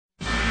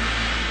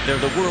They're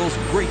the world's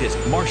greatest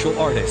martial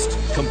artists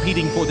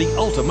competing for the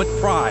ultimate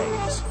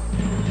prize.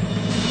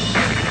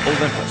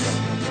 Olympus,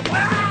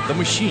 the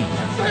Machine,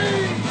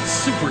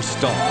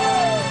 Superstar,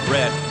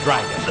 Red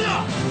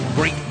Dragon,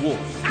 Great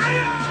Wolf,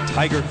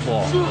 Tiger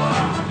Claw,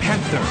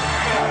 Panther,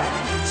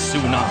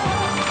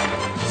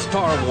 Tsunami,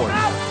 Star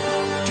Warrior,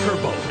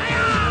 Turbo.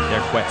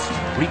 Their quest,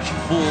 reach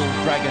full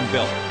dragon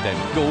belt, then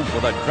go for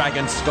the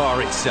Dragon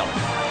Star itself.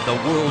 The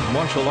World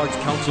Martial Arts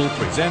Council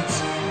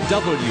presents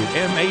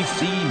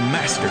WMAC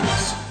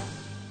Masters.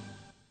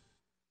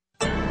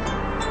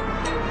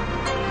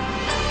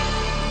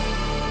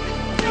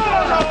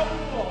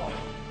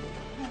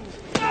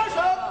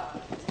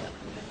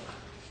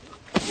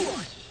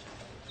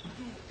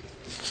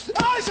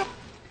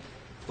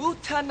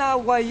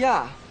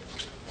 Utanawaya.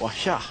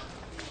 Washa.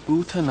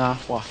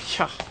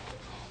 Utanawasha.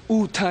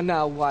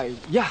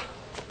 Utanawaya.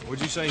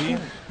 What'd you say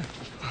here?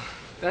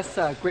 That's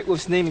Great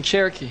Wolf's name in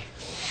Cherokee.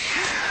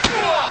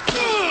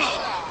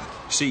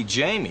 See,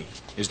 Jamie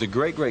is the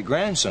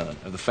great-great-grandson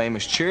of the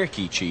famous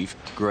Cherokee chief,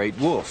 Great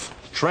Wolf.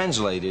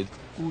 Translated,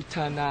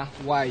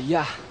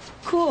 Utanawaya.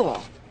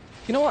 Cool.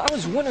 You know what? I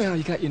was wondering how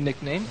you got your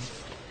nickname.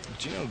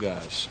 but you know,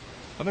 guys,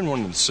 I've been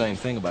wondering the same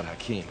thing about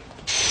Hakeem.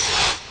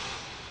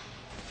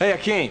 Hey,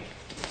 Hakeem,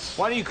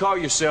 why do you call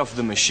yourself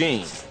the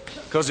Machine?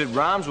 Because it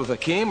rhymes with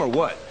Hakeem or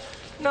what?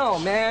 No,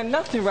 man.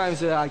 Nothing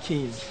rhymes with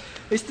Hakeem.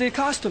 It's the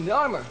costume, the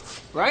armor,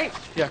 right?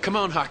 Yeah, come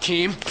on,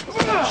 Hakeem.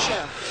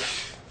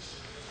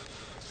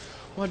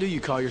 Why do you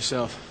call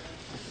yourself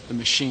the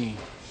Machine?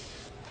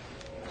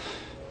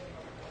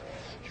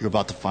 You're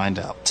about to find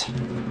out.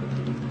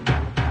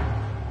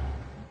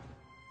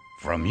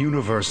 From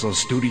Universal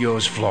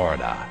Studios,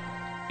 Florida,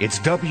 it's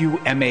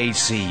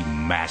WMAC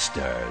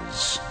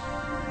Masters.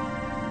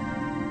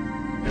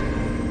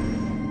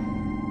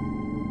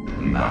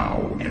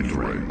 Now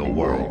entering the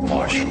World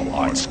Martial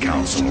Arts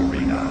Council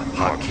Arena,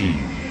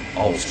 Hakeem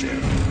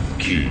Alston,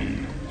 key,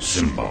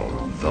 symbol,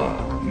 the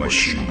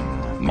Machine.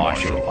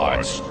 Martial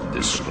arts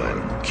discipline,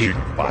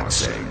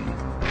 kickboxing.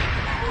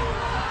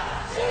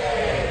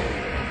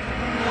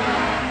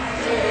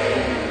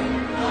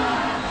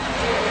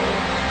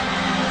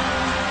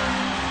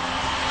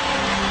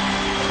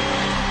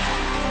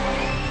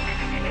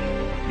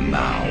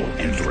 Now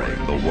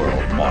entering the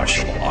World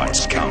Martial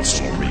Arts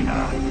Council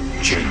Arena,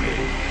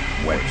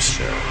 Jamie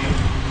Webster.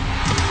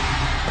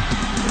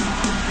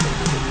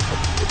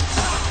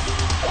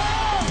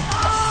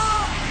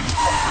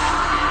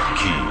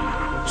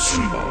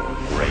 Symbol,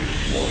 Great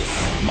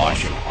Wolf.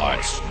 Martial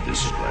arts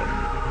discipline,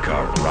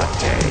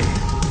 karate.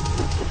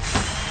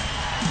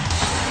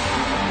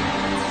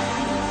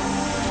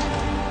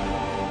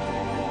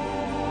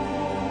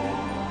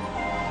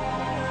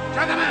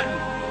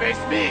 Gentlemen, face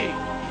me.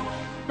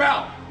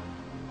 Bell.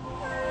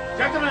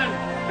 Gentlemen,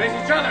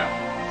 face each other.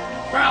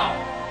 Bell.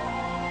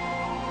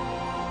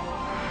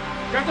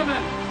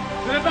 Gentlemen,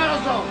 to the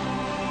battle zone.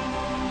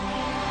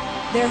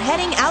 They're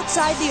heading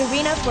outside the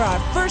arena for our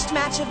first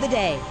match of the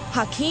day.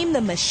 Hakeem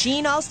the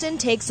Machine Alston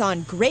takes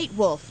on Great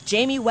Wolf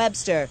Jamie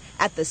Webster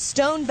at the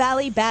Stone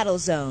Valley Battle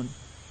Zone.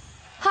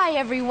 Hi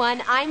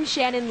everyone, I'm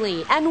Shannon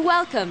Lee, and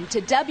welcome to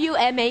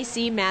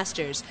WMAC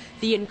Masters,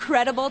 the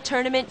incredible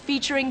tournament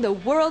featuring the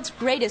world's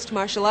greatest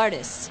martial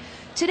artists.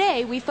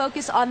 Today we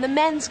focus on the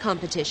men's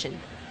competition.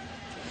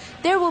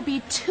 There will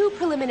be 2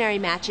 preliminary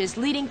matches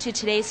leading to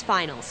today's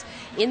finals,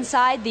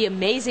 inside the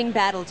amazing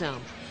Battle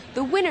Dome.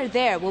 The winner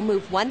there will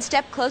move one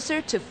step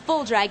closer to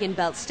full Dragon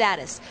Belt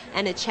status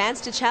and a chance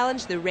to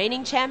challenge the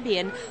reigning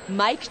champion,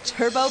 Mike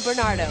Turbo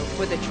Bernardo,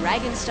 for the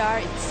Dragon Star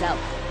itself.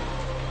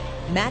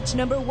 Match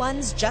number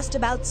 1's just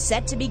about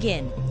set to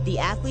begin. The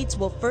athletes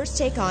will first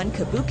take on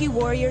Kabuki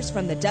warriors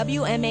from the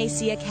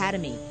WMAC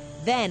Academy.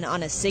 Then,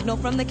 on a signal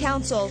from the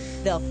council,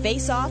 they'll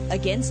face off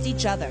against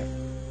each other.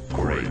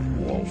 Great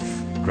Wolf,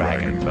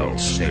 Dragon Belt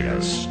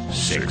status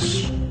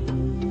 6.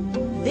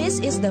 This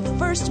is the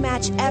first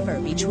match ever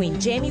between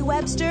Jamie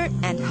Webster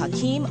and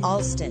Hakeem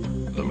Alston.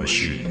 The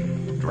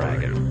Machine,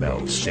 Dragon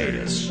Belt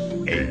status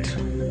 8.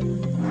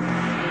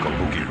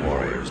 Kabuki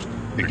warriors,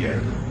 begin.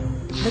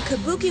 The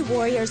Kabuki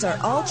warriors are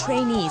all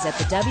trainees at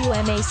the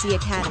WMAC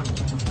Academy.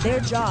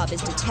 Their job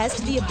is to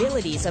test the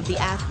abilities of the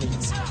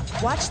athletes.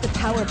 Watch the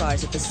power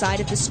bars at the side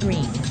of the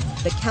screen.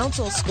 The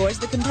council scores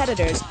the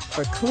competitors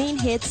for clean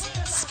hits,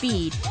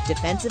 speed,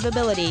 defensive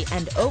ability,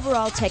 and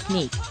overall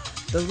technique.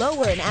 The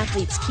lower an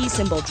athlete's key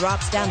symbol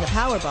drops down the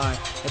power bar,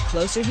 the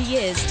closer he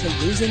is to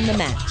losing the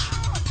match.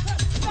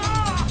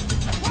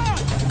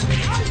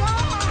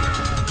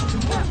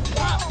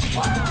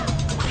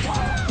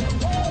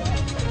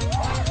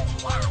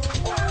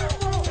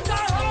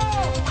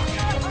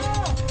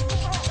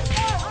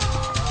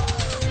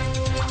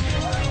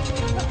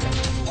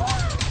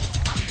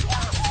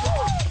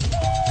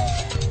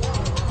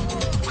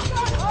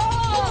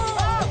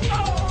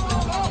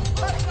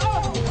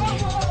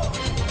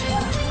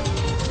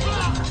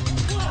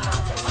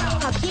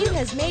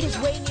 Has made his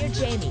way near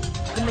Jamie.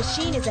 The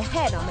Machine is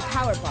ahead on the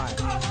power bar.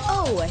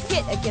 Oh, a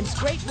hit against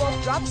Great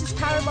Wolf drops his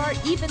power bar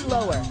even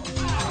lower.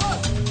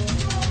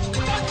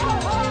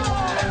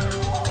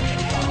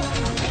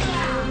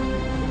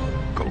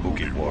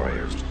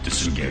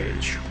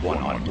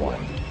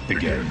 one-on-one.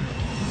 Begin.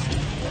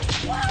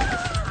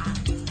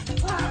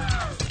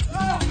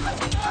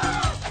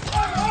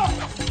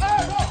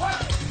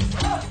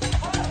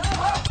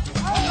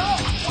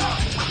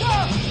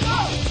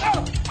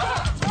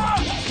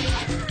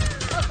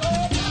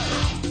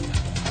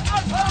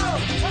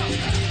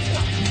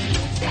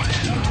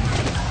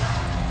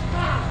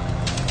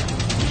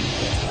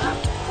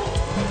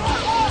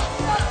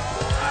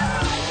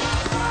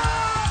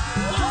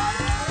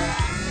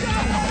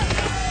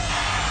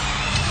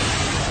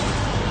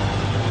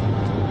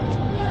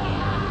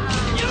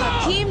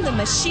 The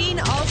Machine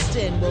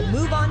Alston will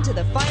move on to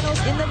the finals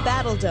in the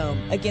Battle Dome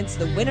against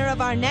the winner of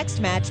our next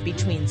match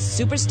between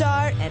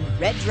Superstar and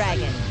Red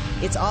Dragon.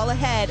 It's all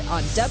ahead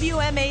on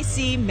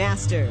WMAC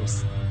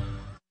Masters.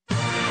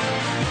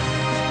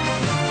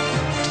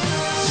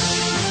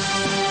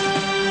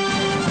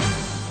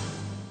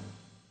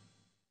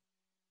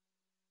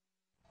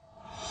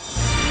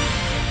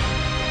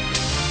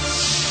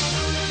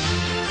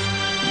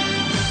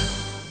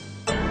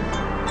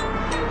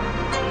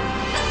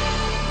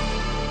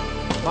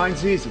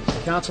 Mine's easy. The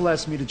council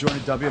asked me to join the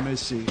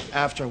WMAC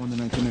after I won the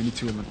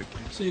 1992 Olympic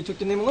Games. So you took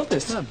the name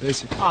Olympus? Yeah,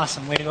 basically.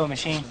 Awesome. Way to go,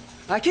 Machine.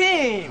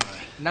 Hakeem!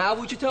 Now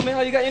would you tell me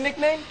how you got your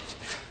nickname?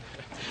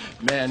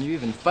 Man, you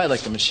even fight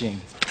like a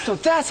machine. So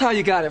that's how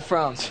you got it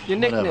from, your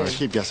nickname. Whatever,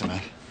 keep guessing,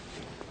 man.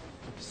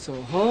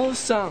 So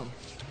wholesome.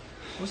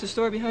 What's the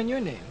story behind your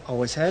name?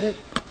 Always had it,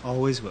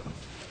 always will.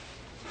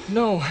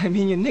 No, I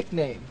mean your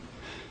nickname.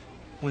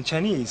 Well, in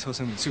Chinese, Ho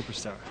means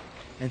superstar.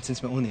 And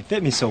since my own name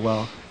fit me so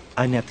well,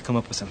 I didn't have to come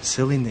up with some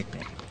silly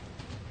nickname.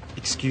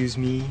 Excuse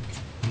me,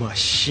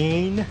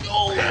 Machine?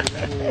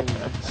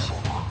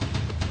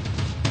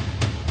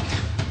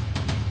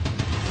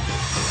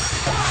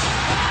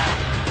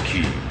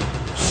 Key,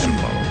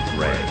 symbol,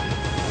 red,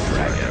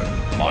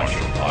 dragon,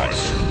 martial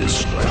arts and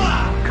discipline,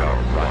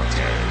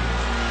 karate.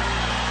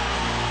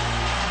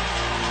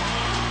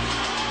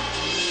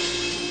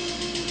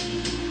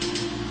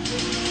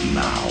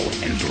 Now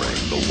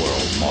entering the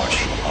World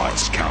Martial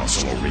Arts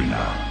Council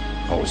arena,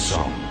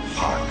 Hosung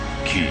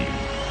Hak Key,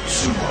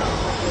 Sumo,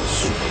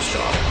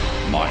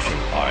 Superstar, Martial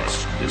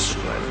Arts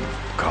Discipline,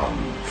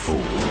 Kung Fu.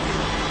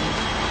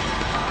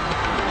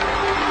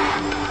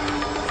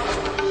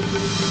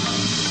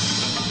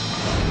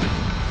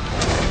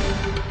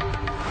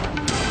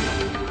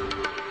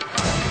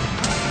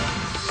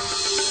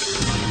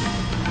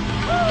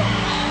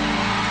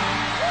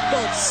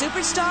 Both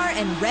Superstar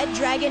and Red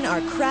Dragon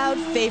are crowd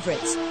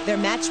favorites. Their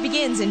match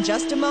begins in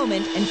just a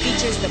moment and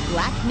features the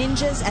Black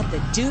Ninjas at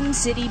the Doom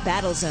City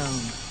Battle Zone.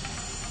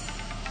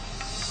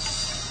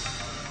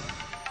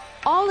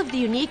 All of the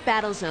unique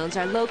battle zones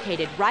are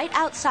located right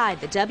outside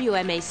the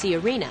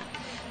WMAC arena.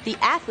 The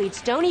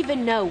athletes don't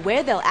even know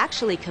where they'll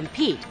actually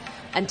compete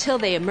until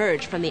they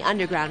emerge from the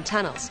underground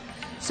tunnels.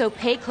 So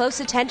pay close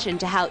attention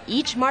to how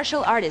each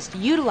martial artist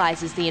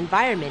utilizes the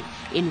environment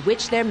in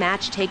which their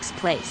match takes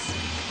place.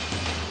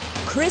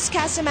 Chris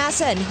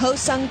Casamassa and Ho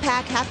Sung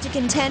Pak have to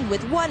contend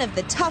with one of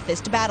the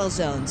toughest battle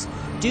zones.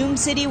 Doom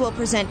City will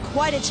present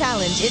quite a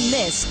challenge in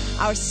this,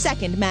 our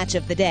second match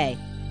of the day.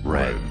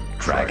 Red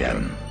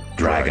Dragon,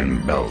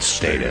 Dragon Belt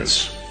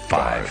status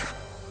 5.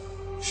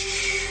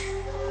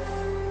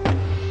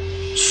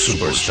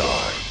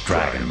 Superstar,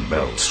 Dragon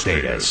Belt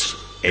status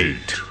 8.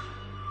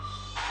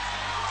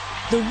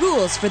 The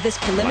rules for this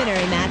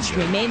preliminary match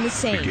remain the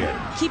same.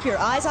 Keep your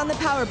eyes on the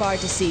power bar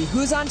to see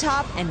who's on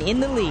top and in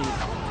the lead.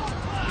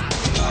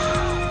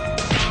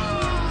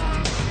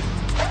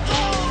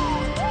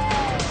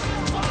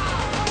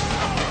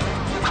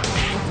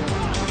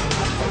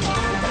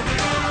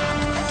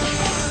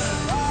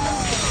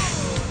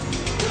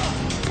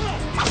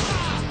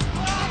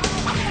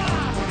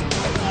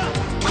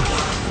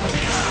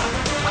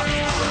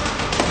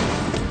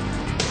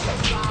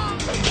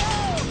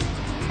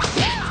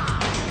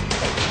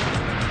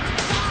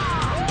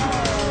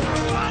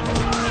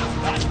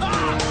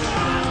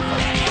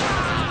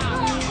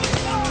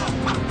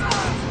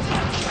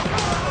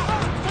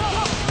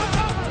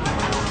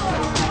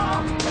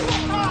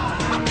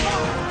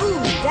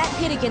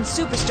 Against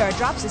Superstar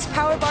drops his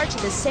power bar to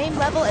the same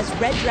level as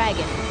Red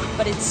Dragon,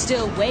 but it's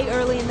still way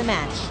early in the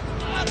match.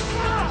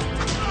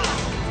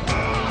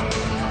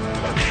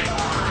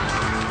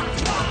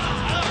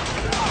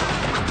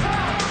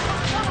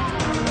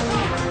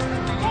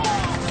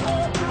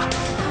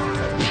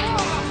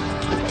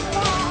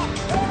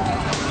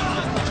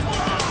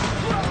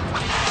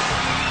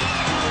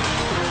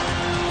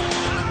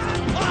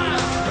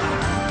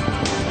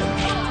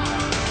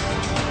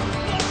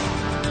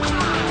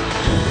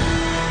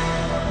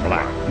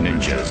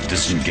 Ninjas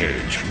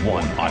disengage,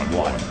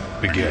 one-on-one.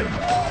 Begin.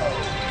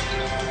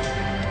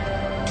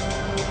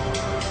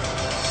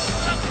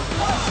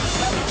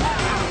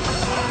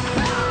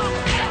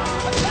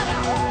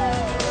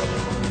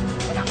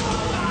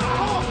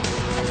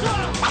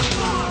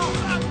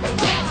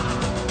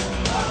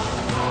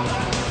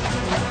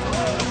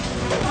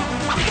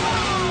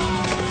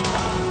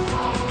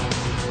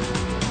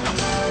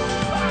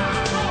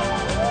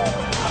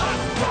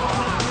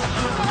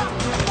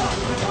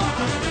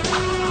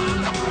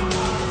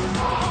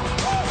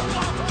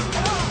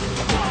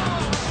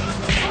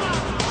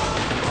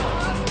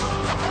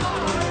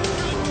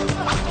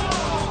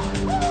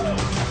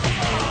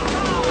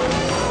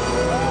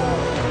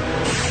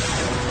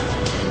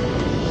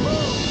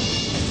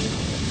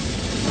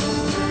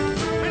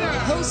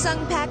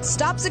 but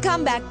stops a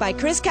comeback by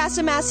Chris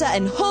Casamassa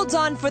and holds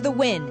on for the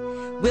win.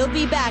 We'll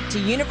be back to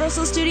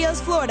Universal Studios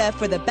Florida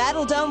for the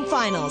Battle Dome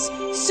Finals,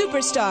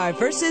 Superstar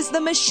versus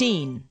the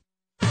Machine.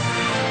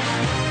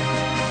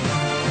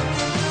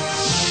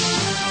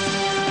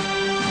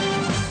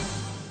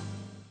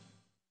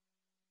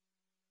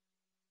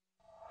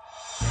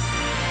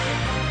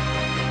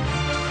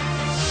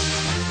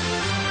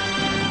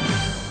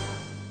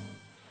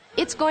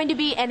 It's going to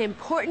be an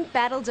important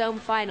Battle Dome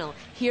final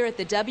here at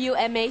the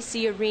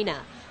WMAC Arena.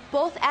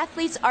 Both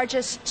athletes are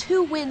just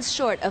 2 wins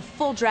short of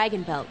full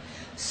Dragon Belt.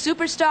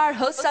 Superstar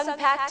Ho Sung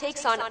Pak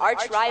takes on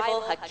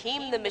arch-rival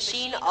Hakeem the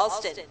Machine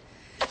Alston.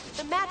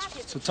 The match.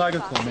 So Tiger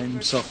Claw named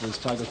himself for his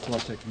Tiger Claw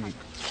technique.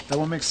 That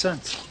one makes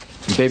sense.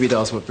 Baby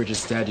doll's what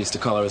Bridget's dad used to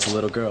call her as a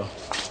little girl.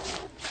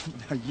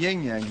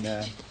 Yin Yang,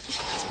 man.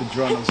 He's been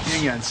drawing those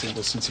Yin Yang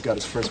symbols since he got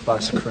his first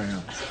box of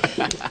crayons.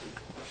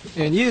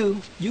 And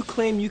you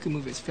claim you can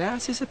move as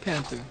fast as a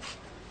panther.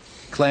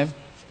 Claim?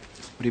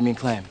 What do you mean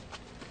claim?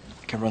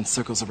 I can run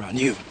circles around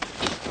you.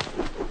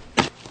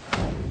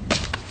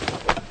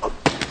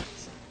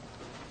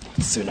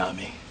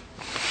 Tsunami.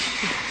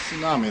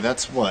 Tsunami,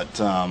 that's what,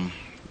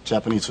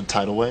 Japanese for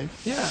tidal wave?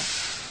 Yeah.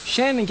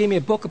 Shannon gave me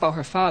a book about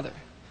her father.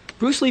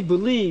 Bruce Lee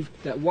believed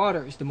that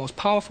water is the most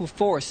powerful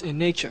force in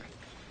nature.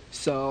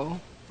 So,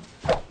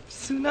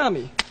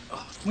 tsunami.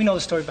 We know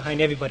the story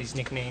behind everybody's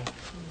nickname.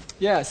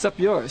 Yeah, except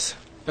yours.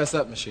 Fess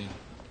up, Machine.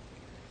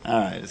 All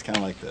right, it's kind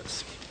of like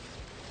this.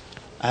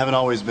 I haven't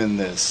always been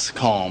this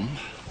calm,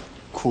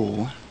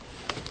 cool,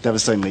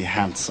 devastatingly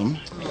handsome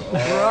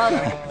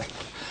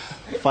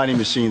fighting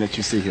machine that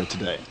you see here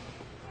today.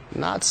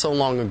 Not so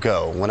long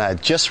ago, when I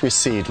had just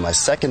received my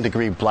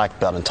 2nd-degree black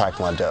belt in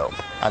Taekwondo,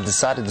 I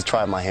decided to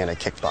try my hand at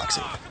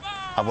kickboxing.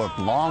 I worked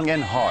long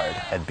and hard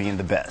at being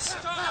the best.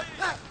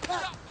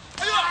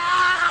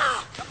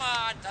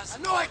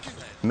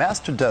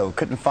 Master Do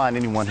couldn't find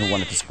anyone who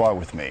wanted to spar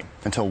with me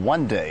until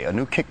one day a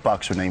new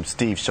kickboxer named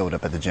Steve showed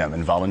up at the gym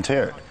and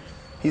volunteered.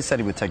 He said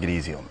he would take it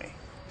easy on me.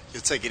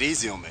 You'll take it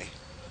easy on me?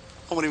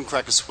 I won't even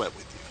crack a sweat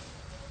with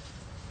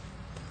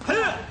you.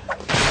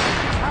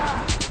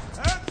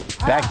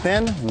 Back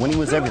then, winning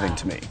was everything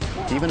to me.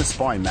 Even a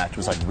sparring match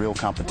was like real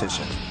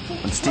competition.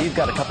 When Steve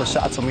got a couple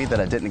shots on me that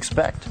I didn't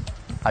expect,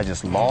 I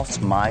just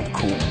lost my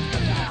cool.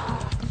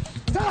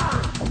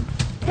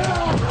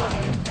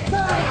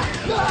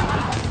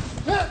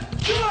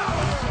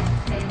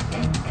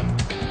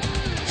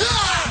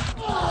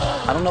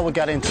 I don't know what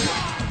got into me.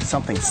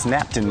 Something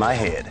snapped in my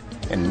head,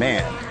 and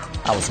man,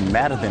 I was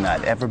madder than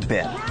I'd ever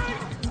been.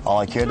 All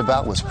I cared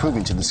about was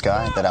proving to this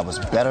guy that I was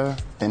better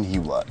than he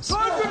was.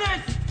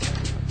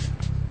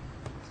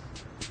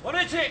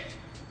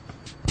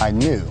 I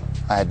knew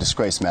I had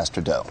disgraced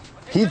Master Do.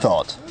 He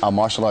thought our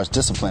martial arts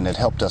discipline had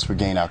helped us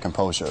regain our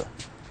composure.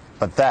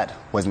 But that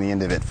wasn't the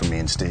end of it for me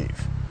and Steve.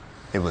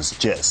 It was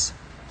just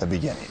the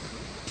beginning.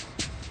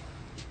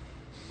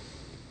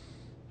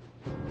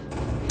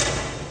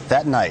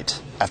 That night,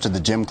 after the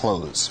gym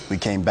closed, we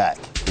came back.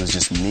 It was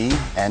just me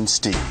and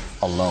Steve,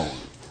 alone.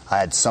 I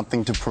had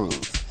something to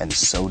prove, and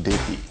so did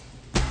he.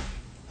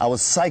 I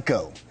was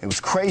psycho. It was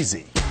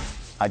crazy.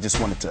 I just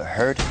wanted to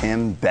hurt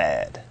him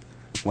bad.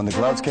 When the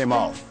gloves came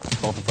off,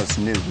 both of us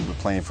knew we were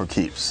playing for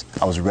keeps.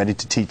 I was ready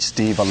to teach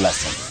Steve a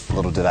lesson.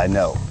 Little did I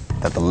know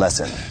that the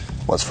lesson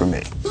was for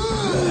me.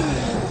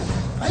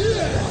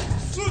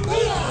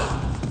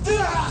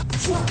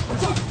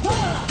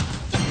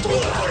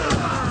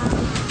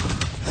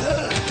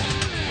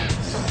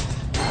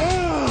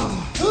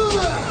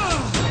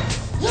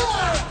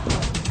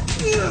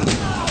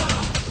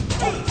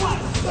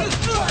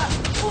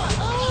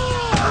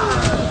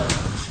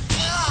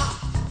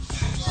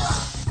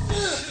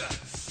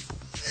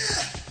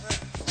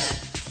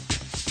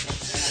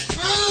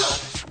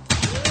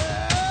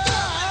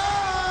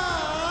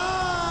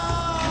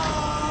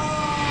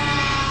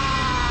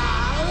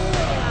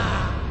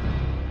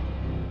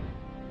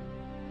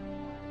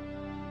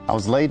 I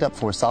was laid up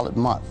for a solid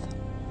month.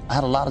 I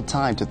had a lot of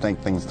time to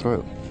think things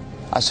through.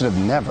 I should have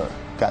never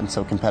gotten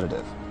so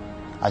competitive.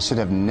 I should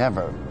have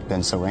never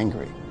been so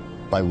angry.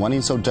 By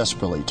wanting so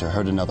desperately to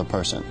hurt another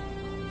person,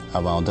 I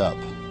wound up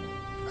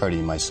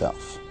hurting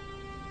myself.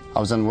 I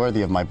was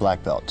unworthy of my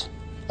black belt.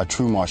 A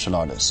true martial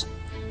artist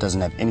doesn't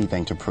have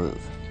anything to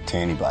prove to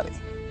anybody.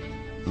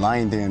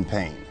 Lying there in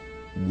pain,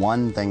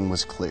 one thing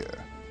was clear.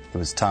 It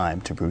was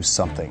time to prove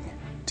something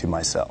to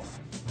myself.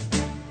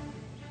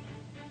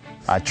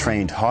 I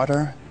trained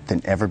harder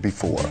than ever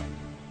before.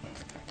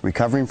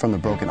 Recovering from the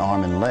broken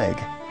arm and leg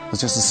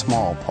was just a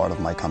small part of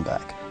my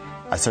comeback.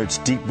 I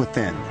searched deep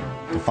within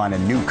to find a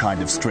new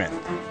kind of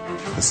strength,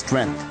 the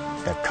strength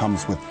that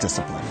comes with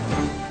discipline.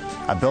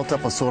 I built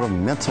up a sort of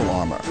mental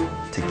armor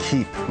to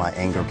keep my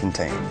anger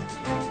contained.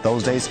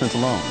 Those days spent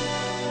alone,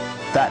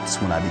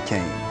 that's when I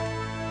became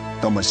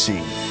the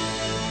Machine.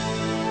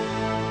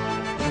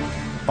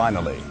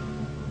 Finally,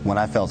 when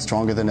I felt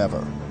stronger than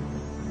ever,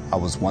 I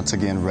was once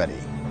again ready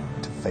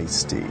to face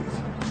Steve.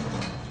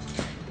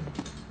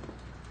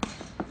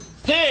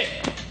 Steve!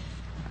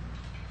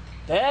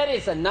 That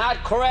is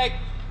not correct.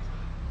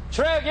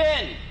 Try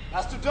again.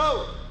 Master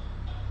Do!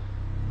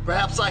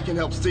 Perhaps I can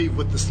help Steve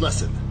with this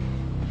lesson.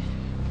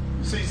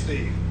 You see,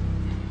 Steve,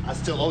 I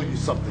still owe you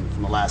something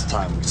from the last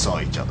time we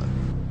saw each other.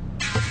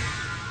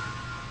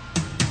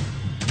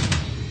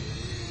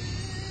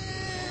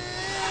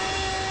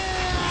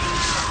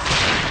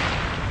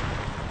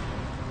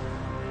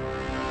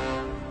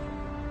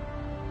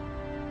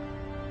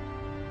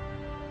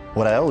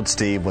 What I owed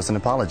Steve was an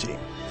apology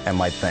and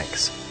my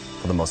thanks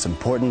for the most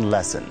important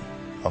lesson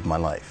of my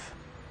life.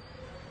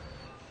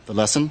 The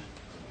lesson?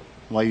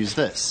 Why use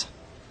this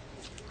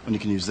when you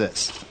can use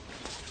this?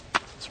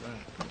 That's right.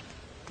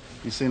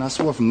 You see, and I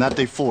swore from that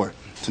day forward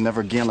to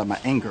never again let my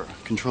anger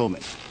control me,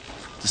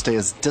 to stay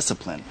as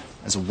disciplined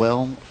as a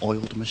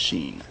well-oiled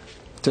machine.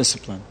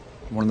 Discipline,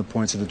 one of the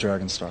points of the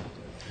Dragon Star.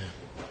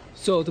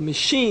 So the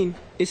machine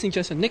isn't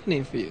just a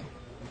nickname for you?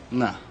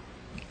 Nah,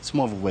 it's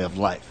more of a way of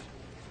life.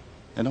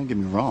 Now, don't get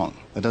me wrong.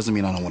 That doesn't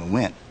mean I don't want to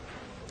win.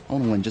 I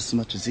want to win just as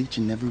much as each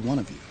and every one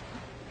of you.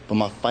 But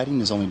my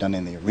fighting is only done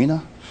in the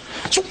arena.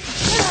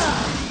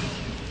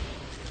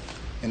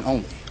 And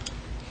only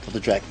for the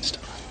Dragon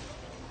Star.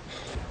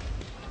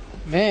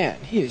 Man,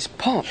 he is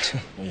pumped.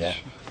 Yeah.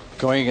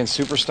 Going against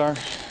Superstar?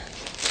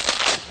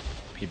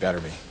 He better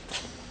be.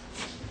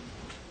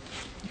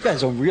 You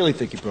guys don't really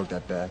think he broke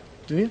that back,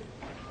 do you?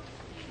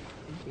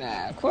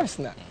 Nah, of course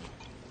not.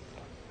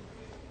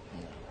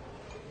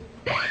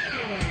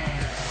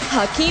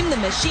 Hakeem the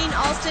Machine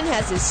Alston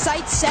has his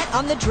sights set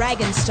on the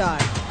Dragon Star,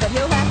 but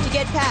he'll have to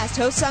get past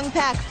Ho-Sung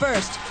Pak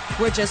first.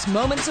 We're just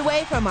moments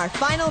away from our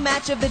final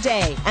match of the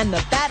day, and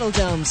the Battle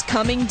Dome's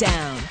coming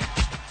down.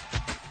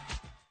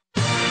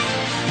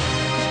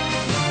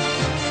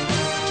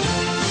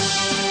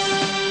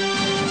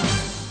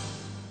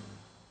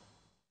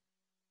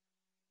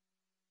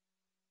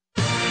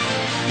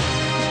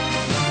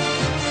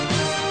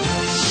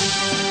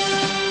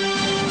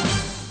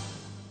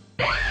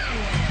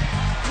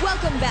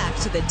 Welcome back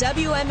to the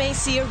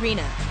WMAC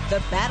Arena.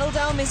 The Battle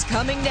Dome is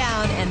coming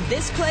down, and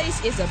this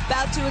place is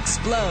about to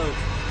explode.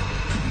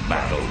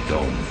 Battle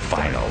Dome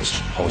Finals.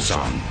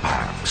 Ho-Sung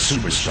Pak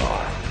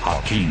Superstar.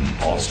 Hakeem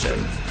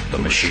Alston, the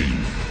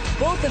Machine.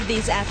 Both of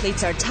these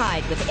athletes are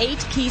tied with 8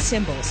 key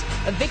symbols.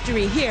 A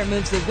victory here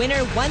moves the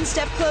winner one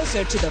step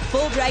closer to the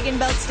full Dragon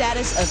Belt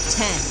status of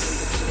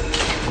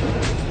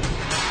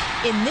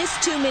 10. In this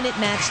 2-minute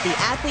match, the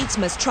athletes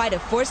must try to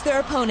force their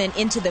opponent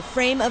into the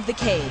frame of the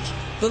cage.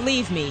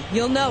 Believe me,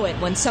 you'll know it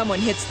when someone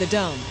hits the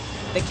dome.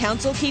 The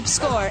council keeps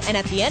score, and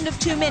at the end of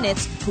 2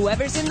 minutes,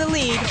 whoever's in the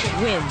lead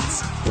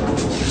wins.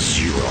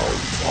 0-1.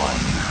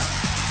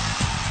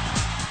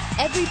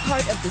 Every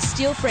part of the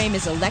steel frame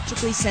is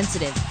electrically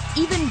sensitive.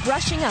 Even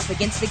brushing up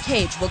against the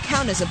cage will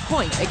count as a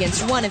point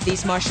against one of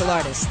these martial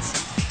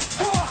artists.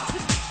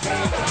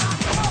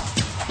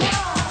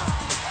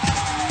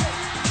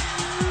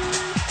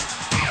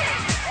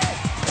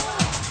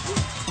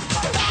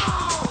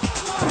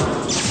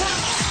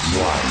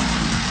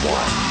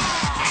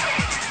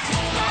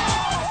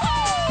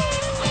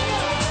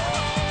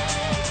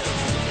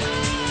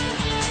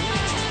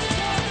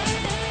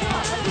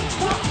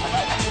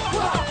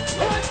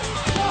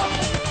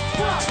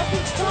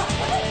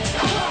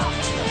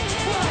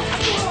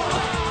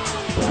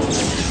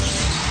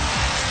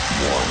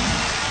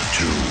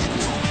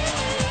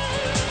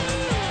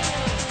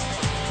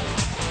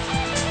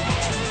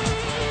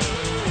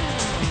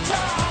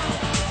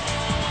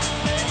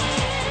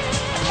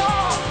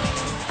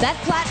 That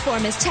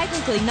platform is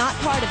technically not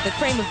part of the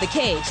frame of the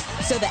cage,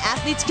 so the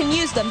athletes can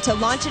use them to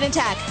launch an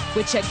attack,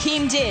 which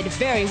Hakeem did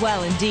very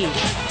well indeed.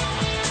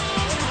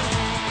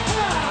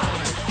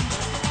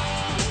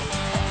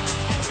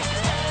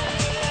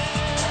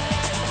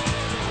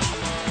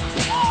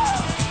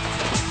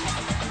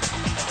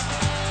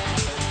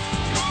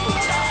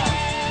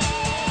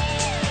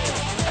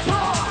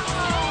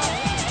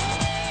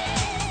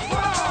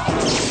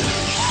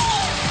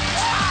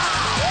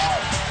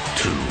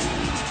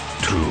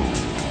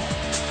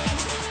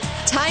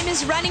 Time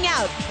is running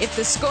out. If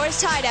the score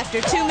is tied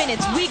after 2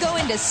 minutes, we go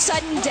into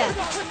sudden death.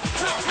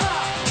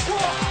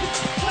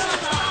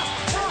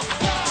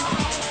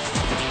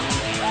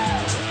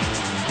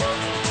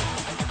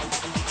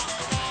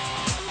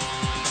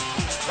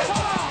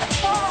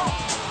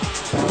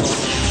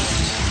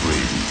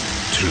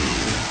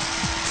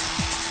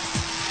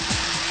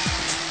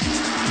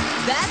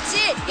 That's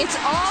it. It's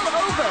all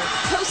over.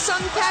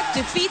 Ho-Sung Pak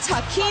defeats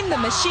Hakeem the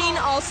Machine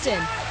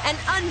Alston. An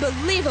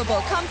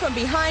unbelievable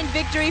come-from-behind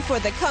victory for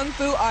the Kung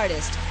Fu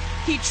artist.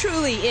 He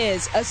truly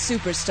is a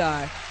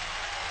superstar.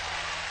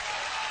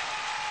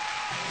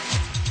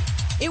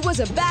 It was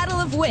a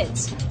battle of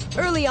wits.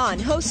 Early on,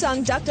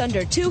 Ho-Sung ducked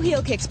under 2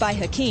 heel kicks by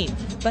Hakeem,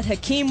 but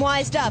Hakeem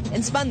wised up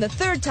and spun the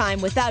 3rd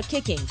time without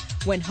kicking.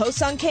 When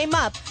Ho-Sung came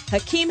up,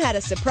 Hakeem had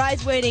a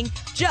surprise waiting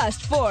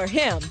just for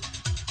him.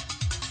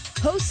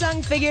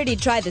 Ho-Sung figured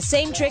he'd try the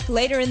same trick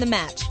later in the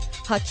match.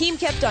 Hakeem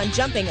kept on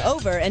jumping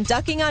over and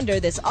ducking under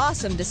this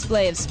awesome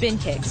display of spin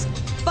kicks.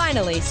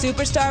 Finally,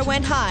 Superstar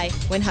went high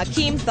when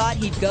Hakeem thought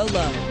he'd go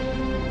low.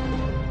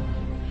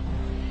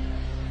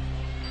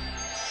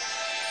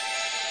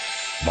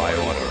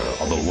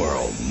 the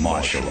World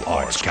Martial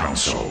Arts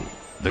Council.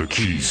 The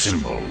key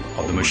symbol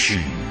of the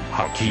machine,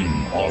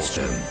 Hakeem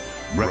Alston,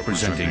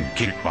 representing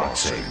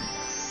kickboxing,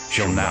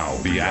 shall now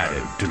be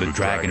added to the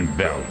dragon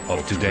belt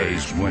of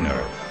today's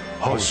winner,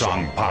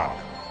 Ho-Sung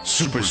Pak,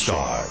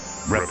 superstar,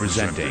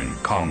 representing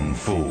Kung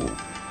Fu.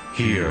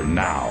 Hear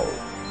now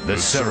the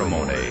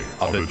ceremony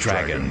of the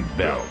dragon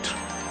belt.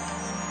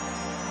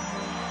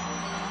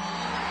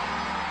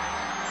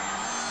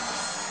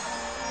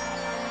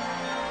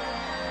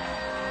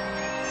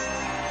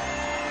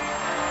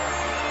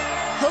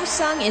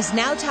 Ho-Sung is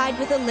now tied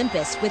with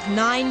Olympus with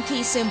 9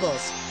 key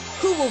symbols.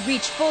 Who will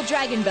reach full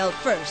dragon belt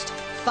first?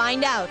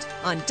 Find out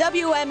on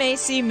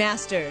WMAC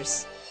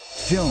Masters.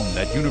 Filmed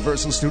at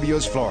Universal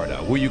Studios Florida,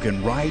 where you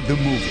can ride the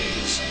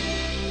movies.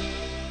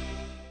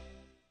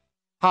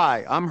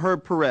 Hi, I'm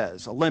Herb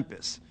Perez,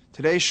 Olympus.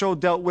 Today's show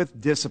dealt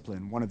with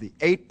discipline, one of the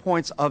 8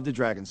 points of the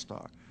Dragon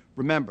Star.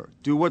 Remember,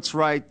 do what's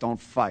right, don't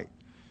fight.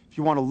 If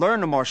you want to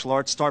learn the martial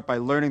arts, start by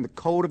learning the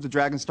code of the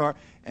Dragon Star,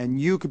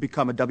 and you could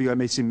become a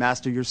WMAC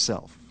master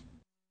yourself.